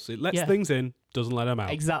greenhouse. It lets things in, doesn't let them out.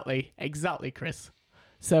 Exactly, Chris.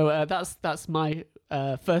 So that's my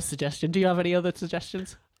first suggestion. Do you have any other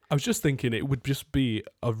suggestions? I was just thinking it would just be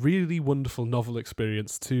a really wonderful novel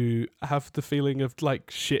experience to have the feeling of like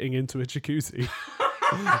shitting into a jacuzzi.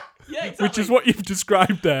 Yeah, exactly. Which is what you've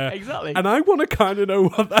described there. Exactly. And I want to kind of know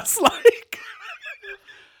what that's like.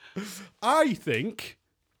 I think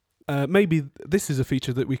maybe this is a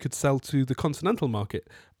feature that we could sell to the continental market.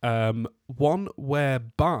 One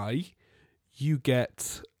whereby you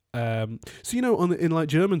get... so, in like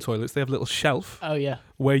German toilets, they have a little shelf. Oh, yeah.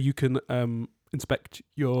 Where you can inspect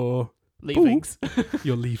your... Leavings.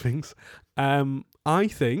 Your leavings. I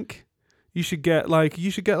think you should get like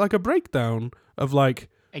a breakdown of like...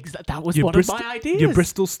 That was one of my ideas. Your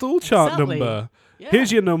Bristol stool chart Exactly. number. Yeah.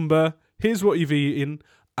 Here's your number. Here's what you've eaten.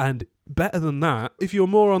 And better than that, if you're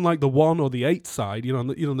more on like the 1 or the 8 side, on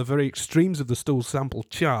the very extremes of the stool sample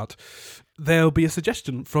chart, there'll be a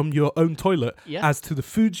suggestion from your own toilet as to the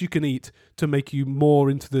foods you can eat to make you more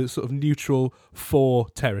into the sort of neutral 4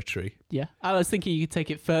 territory. Yeah. I was thinking you could take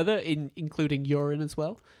it further, including urine as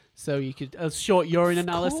well. So you could a short urine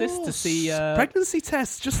analysis to see pregnancy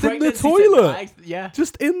tests just in the pregnancy toilet.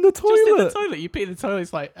 Just in the toilet. Just in the toilet. You pee in the toilet.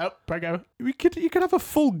 It's like, oh, prego. You could have a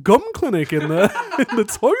full gum clinic in the in the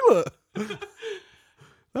toilet.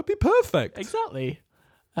 That'd be perfect. Exactly.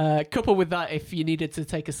 Coupled with that, if you needed to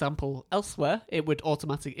take a sample elsewhere, it would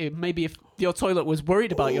maybe if your toilet was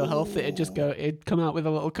worried about your health, it'd come out with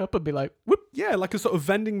a little cup and be like, whoop. Yeah, like a sort of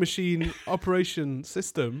vending machine operation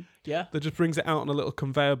system. Yeah. That just brings it out on a little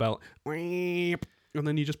conveyor belt. And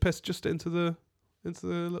then you just piss just into the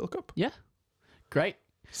little cup. Yeah. Great.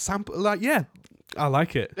 Sample, I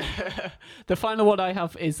like it. The final one I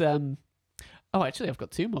have is actually I've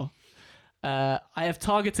got 2 more. I have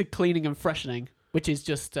targeted cleaning and freshening, which is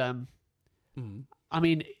just I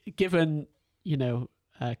mean, given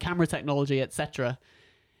camera technology, etc.,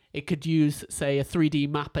 it could use, say, a 3D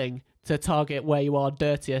mapping to target where you are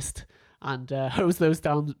dirtiest and hose those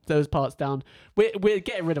parts down. We're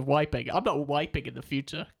getting rid of wiping. I'm not wiping in the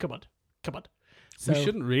future. Come on. So, we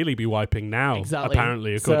shouldn't really be wiping now, exactly.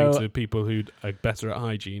 apparently, according to people who are better at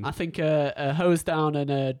hygiene. I think a hose down and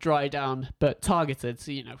a dry down, but targeted,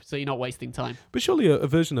 so you're not wasting time. But surely a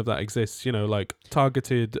version of that exists, like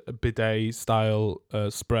targeted bidet style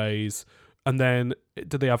sprays, and then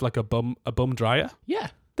do they have like a bum dryer? Yeah.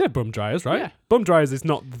 They're bum dryers, right? Yeah. Bum dryers is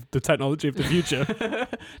not the technology of the future.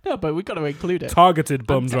 No, but we've got to include it. Targeted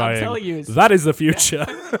bum I'm drying. telling you, it's... That is the future.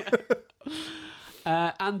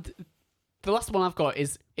 And the last one I've got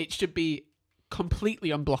is it should be completely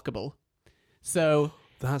unblockable. So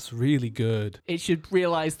That's really good. it should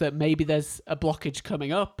realize that maybe there's a blockage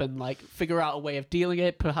coming up and like figure out a way of dealing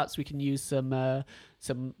it. Perhaps we can use some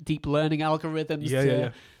deep learning algorithms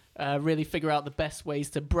to really figure out the best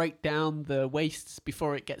ways to break down the wastes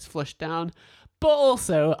before it gets flushed down. But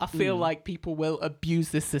also, I feel like people will abuse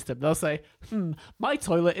this system. They'll say, my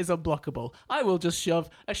toilet is unblockable. I will just shove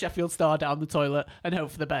a Sheffield Star down the toilet and hope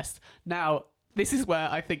for the best. Now, this is where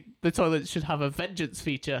I think the toilet should have a vengeance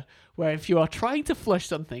feature, where if you are trying to flush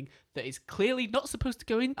something that is clearly not supposed to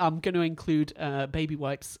go in, I'm going to include baby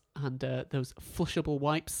wipes and those flushable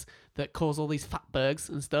wipes that cause all these fatbergs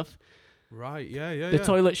and stuff. Right, yeah. The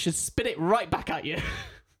toilet should spit it right back at you.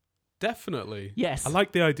 Definitely. Yes. I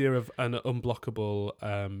like the idea of an unblockable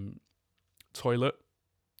toilet.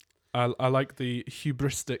 I like the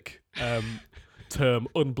hubristic term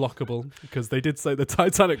unblockable, because they did say the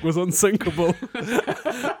Titanic was unsinkable. And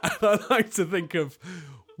I like to think of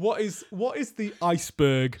what is the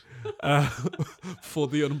iceberg for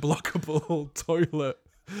the unblockable toilet?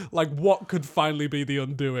 Like, what could finally be the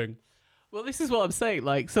undoing? Well, this is what I'm saying.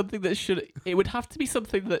 Like, something that it would have to be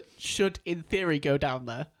something that should, in theory, go down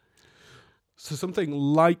there. So something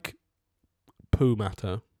like poo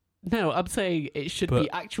matter. No, I'm saying it should be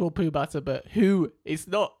actual poo matter, but who is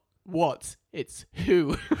not what, it's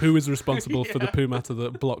who. Who is responsible for the poo matter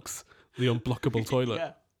that blocks the unblockable toilet?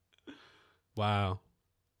 Yeah. Wow.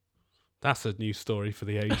 That's a new story for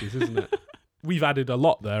the ages, isn't it? We've added a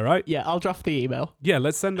lot there, right? Yeah, I'll draft the email. Yeah,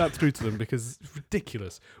 let's send that through to them, because it's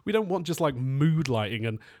ridiculous. We don't want just like mood lighting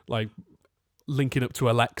and like linking up to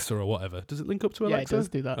Alexa or whatever. Does it link up to Alexa? Yeah, it does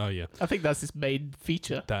do that. Oh, yeah. I think that's its main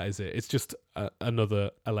feature. That is it. It's just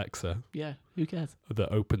another Alexa Yeah, who cares?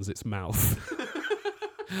 that opens its mouth.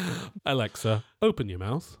 Alexa, open your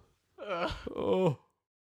mouth. Oh.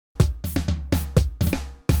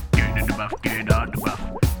 Get in the buff, get out the buff.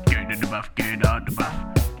 Get in the buff, get out the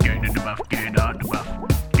buff. Get in the buff, get out the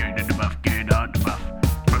buff. Get in the buff, get out the buff.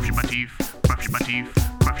 Brushing my teeth, brushing my teeth,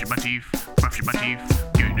 brushing my teeth, brushing my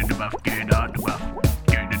teeth. Get in the buff, get out the buff.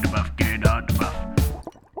 Get in the buff, get out the buff.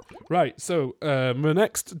 Right, so my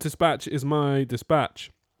next dispatch is my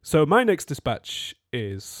dispatch. So my next dispatch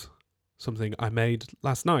is something I made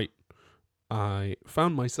last night. I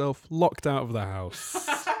found myself locked out of the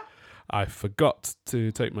house. I forgot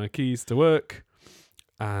to take my keys to work,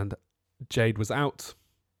 and Jade was out.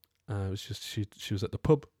 It was just she was at the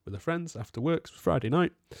pub with her friends after work. It was Friday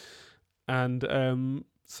night, and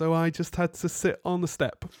so I just had to sit on the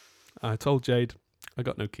step. I told Jade I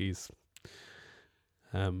got no keys,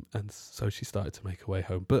 and so she started to make her way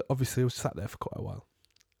home. But obviously, I was sat there for quite a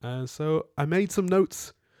while. So I made some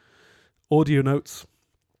notes, audio notes,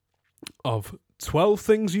 of 12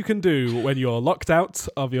 things you can do when you're locked out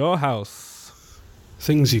of your house.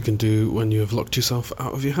 Things you can do when you have locked yourself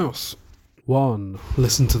out of your house. 1.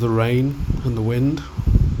 Listen to the rain and the wind.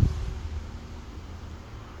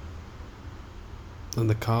 And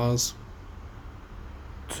the cars.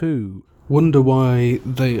 2. Wonder why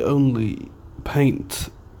they only paint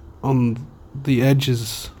on the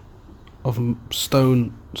edges of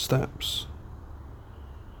stone steps.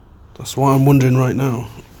 That's what I'm wondering right now.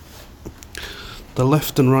 The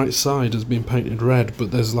left and right side has been painted red,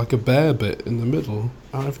 but there's like a bare bit in the middle.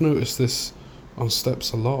 I've noticed this on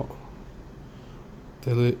steps a lot.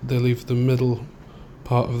 They leave the middle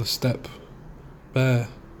part of the step bare.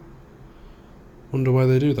 Wonder why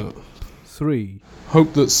they do that. 3.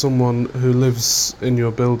 Hope that someone who lives in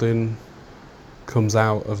your building comes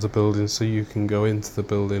out of the building so you can go into the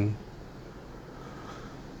building.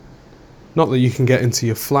 Not that you can get into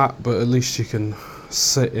your flat, but at least you can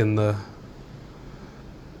sit in the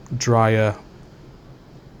drier,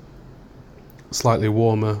 slightly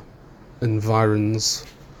warmer environs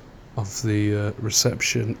of the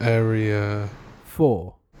reception area.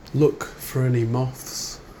 4. Look for any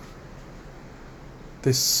moths.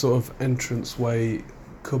 This sort of entranceway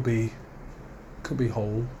cubby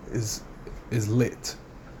hole is lit,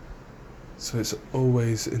 so it's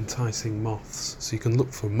always enticing moths. So you can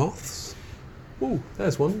look for moths. Ooh,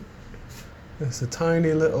 there's one. There's a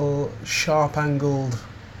tiny little sharp-angled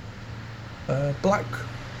black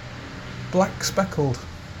speckled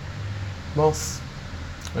moth.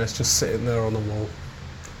 And it's just sitting there on the wall.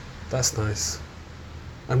 That's nice.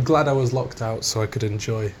 I'm glad I was locked out so I could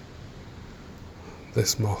enjoy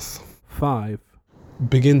this moth. 5.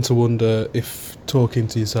 Begin to wonder if talking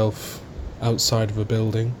to yourself outside of a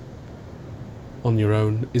building on your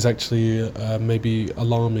own is actually maybe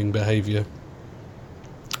alarming behaviour,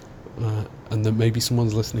 and that maybe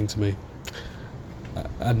someone's listening to me,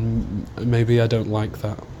 and maybe I don't like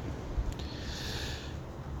that.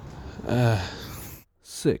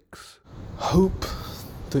 6. Hope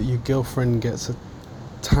that your girlfriend gets a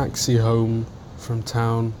taxi home from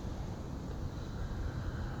town,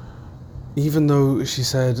 even though she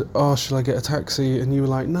said, "Oh, shall I get a taxi?" and you were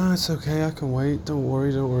like, "Nah, it's okay, I can wait, don't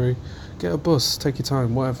worry, get a bus, take your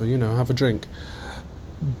time, whatever, have a drink."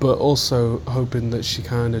 But also hoping that she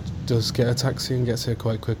kind of does get a taxi and gets here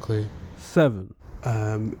quite quickly. 7.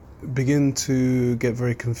 Begin to get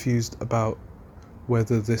very confused about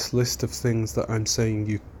whether this list of things that I'm saying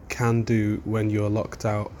you can do when you're locked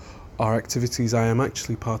out are activities I am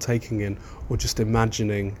actually partaking in or just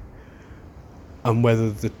imagining, and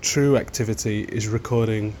whether the true activity is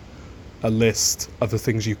recording a list of the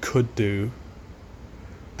things you could do.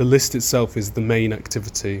 The list itself is the main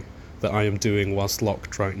activity that I am doing whilst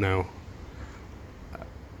locked right now.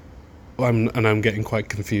 I'm getting quite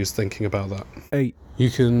confused thinking about that. 8. You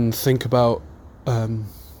can think about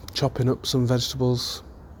chopping up some vegetables,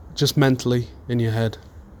 just mentally in your head.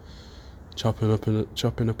 Chopping up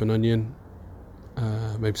an onion,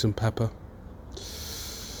 maybe some pepper.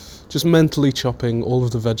 Just mentally chopping all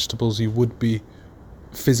of the vegetables you would be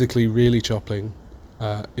physically really chopping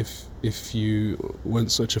if you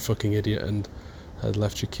weren't such a fucking idiot and had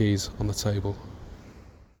left your keys on the table.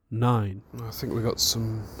 9. I think we got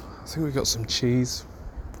some cheese,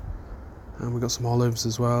 and we got some olives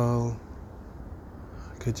as well.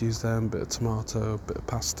 I could use them, bit of tomato, bit of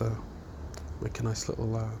pasta. Make a nice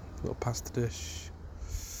little pasta dish.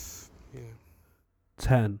 Yeah.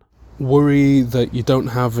 10. Worry that you don't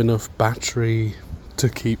have enough battery to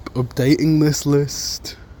keep updating this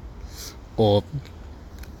list, or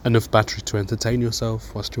enough battery to entertain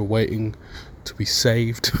yourself whilst you're waiting to be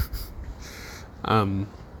saved. I've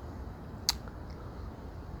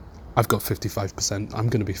got 55%. I'm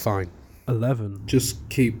going to be fine. 11. Just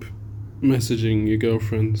keep messaging your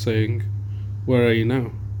girlfriend saying, "Where are you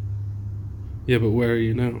now?" "Yeah, but where are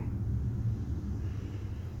you now?"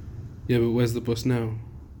 "Yeah, but where's the bus now?"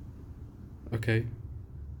 "Okay.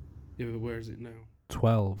 Yeah, but where is it now?"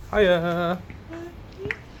 12. Hiya.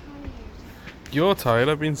 You're tired?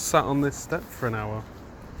 I've been sat on this step for an hour.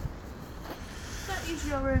 That is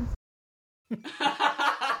your room.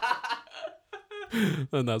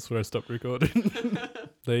 And that's where I stopped recording.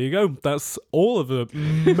 There you go. That's all of the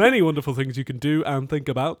many wonderful things you can do and think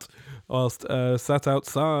about whilst sat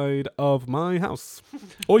outside of my house.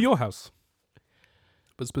 Or your house.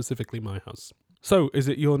 But specifically my house. So, is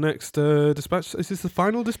it your next dispatch? Is this the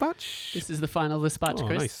final dispatch? This is the final dispatch, Oh,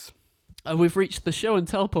 Chris. nice. We've reached the show and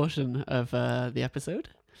tell portion of the episode.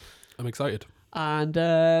 I'm excited.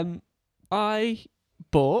 And I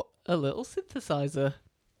bought a little synthesizer.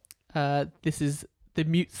 This is the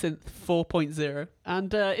Mute Synth 4.0.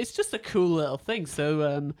 And it's just a cool little thing.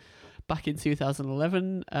 So back in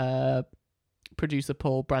 2011, producer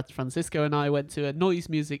Paul Brad Francisco and I went to a noise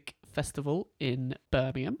music festival in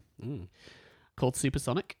Birmingham called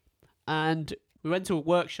Supersonic. And we went to a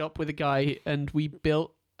workshop with a guy and we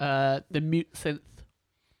built the Mute Synth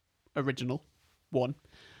original one.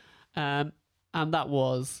 And that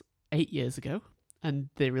was 8 years ago. And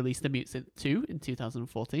they released the Mute Synth 2 in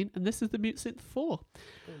 2014. And this is the Mute Synth 4. Oh,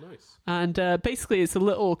 nice. And basically it's a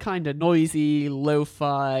little kind of noisy,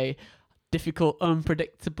 lo-fi, difficult,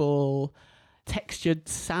 unpredictable, textured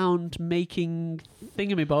sound making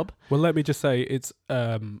thingamabob. Well, let me just say, it's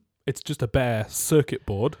just a bare circuit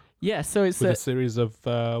board. Yeah, so it's with a series of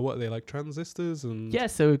what are they, like transistors and yeah.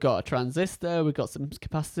 So we've got a transistor, we've got some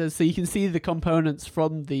capacitors, so you can see the components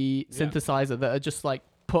from the synthesizer that are just like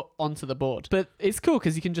put onto the board. But it's cool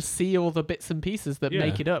because you can just see all the bits and pieces that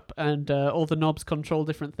make it up, and all the knobs control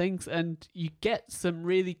different things, and you get some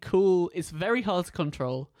really cool. It's very hard to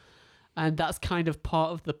control, and that's kind of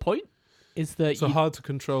part of the point. Is that so hard to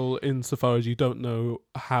control insofar as you don't know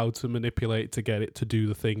how to manipulate to get it to do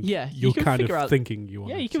the thing you're kind of thinking you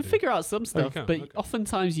want. Yeah, you can figure out some stuff, but okay.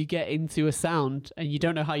 Oftentimes you get into a sound and you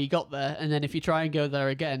don't know how you got there, and then if you try and go there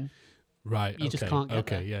again, you just can't get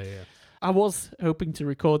there. Yeah. I was hoping to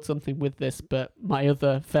record something with this, but my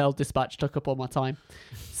other failed dispatch took up all my time.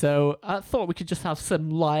 So I thought we could just have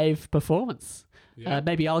some live performance. Yeah.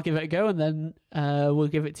 Maybe I'll give it a go, and then we'll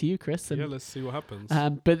give it to you, Chris. And, let's see what happens.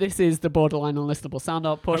 But this is the borderline unlistenable sound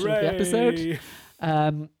art portion of the episode.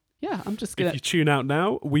 I'm just gonna. If you tune out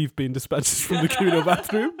now, we've been dispatched from the communal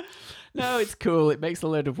bathroom. No, it's cool. It makes a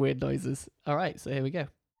load of weird noises. All right, so here we go.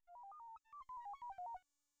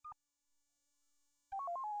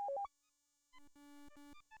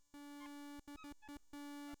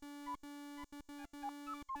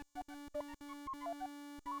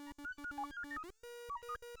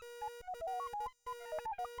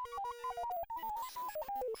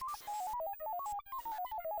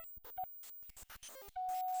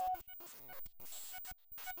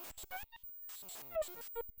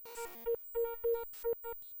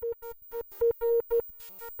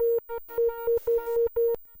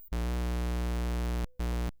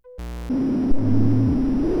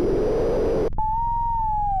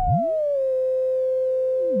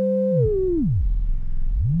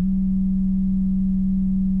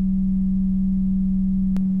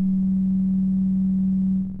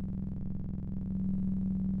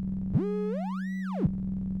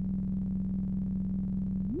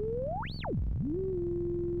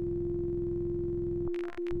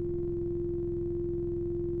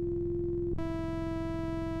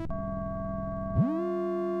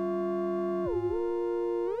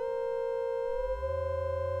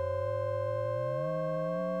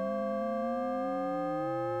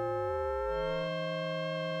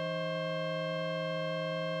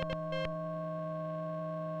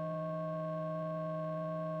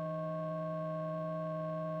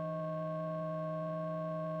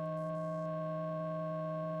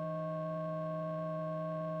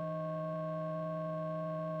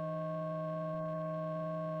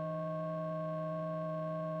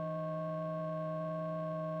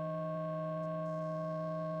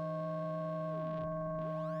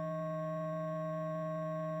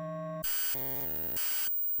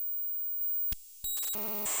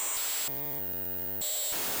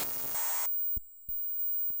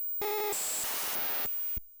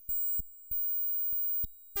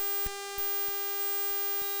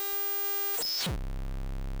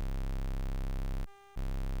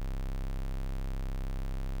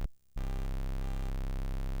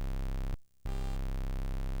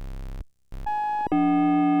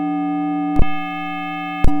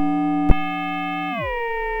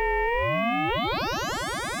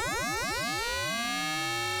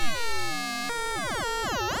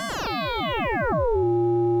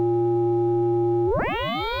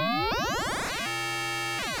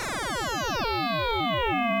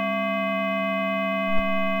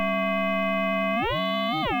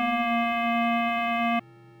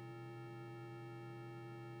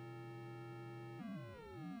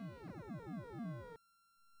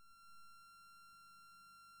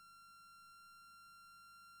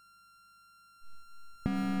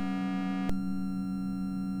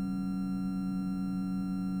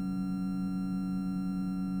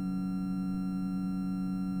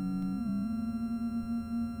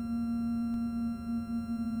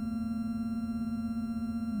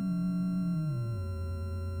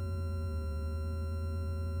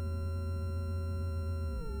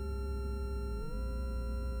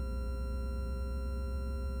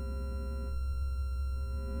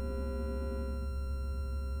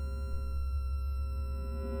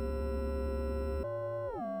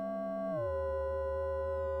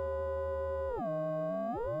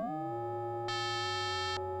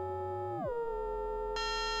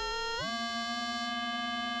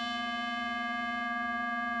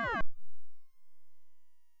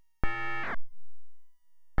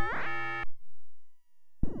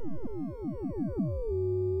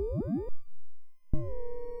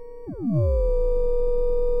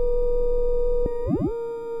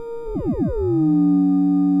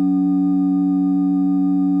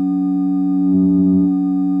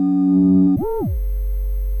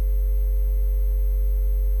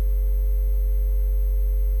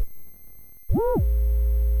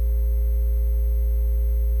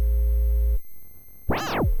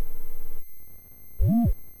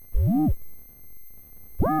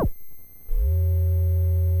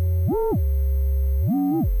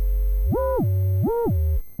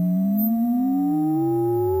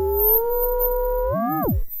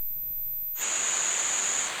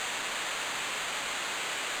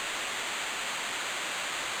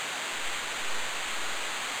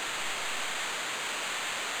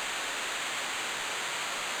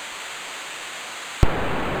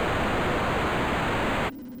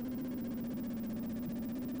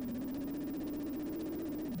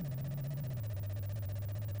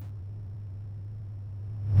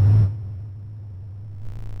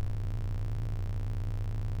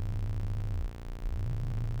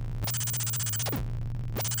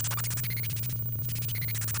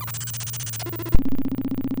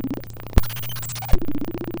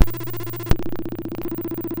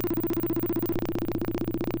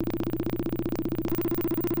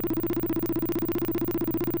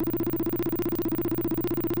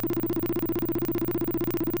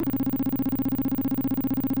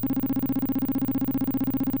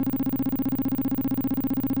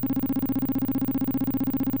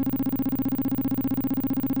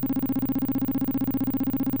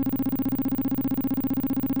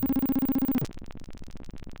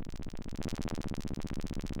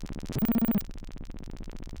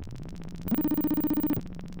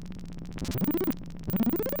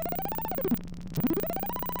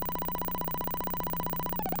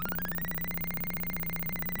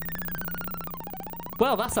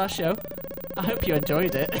 well, that's our show. I hope you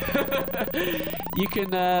enjoyed it. You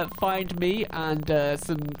can find me and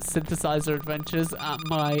some synthesizer adventures at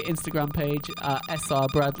my Instagram page at SR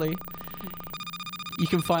Bradley. You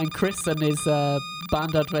can find Chris and his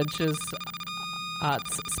band adventures at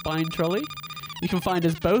Spine Trolley. You can find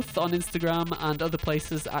us both on Instagram and other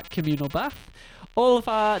places at Communal Bath. All of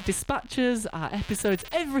our dispatches, our episodes,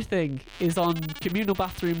 everything is on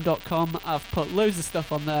communalbathroom.com. I've put loads of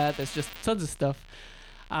stuff on there. There's just tons of stuff.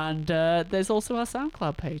 And there's also our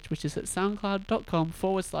SoundCloud page, which is at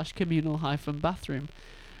soundcloud.com/communal-bathroom.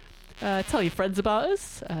 Tell your friends about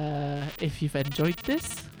us if you've enjoyed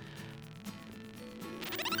this.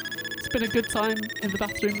 It's been a good time in the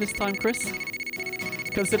bathroom this time, Chris,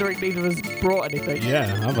 considering neither of us brought anything.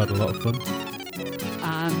 Yeah, I've had a lot of fun.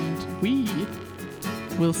 And we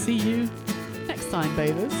will see you next time,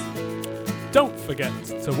 bathers. Don't forget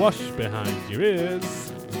to wash behind your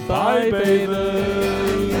ears. Bye,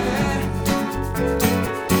 bathers.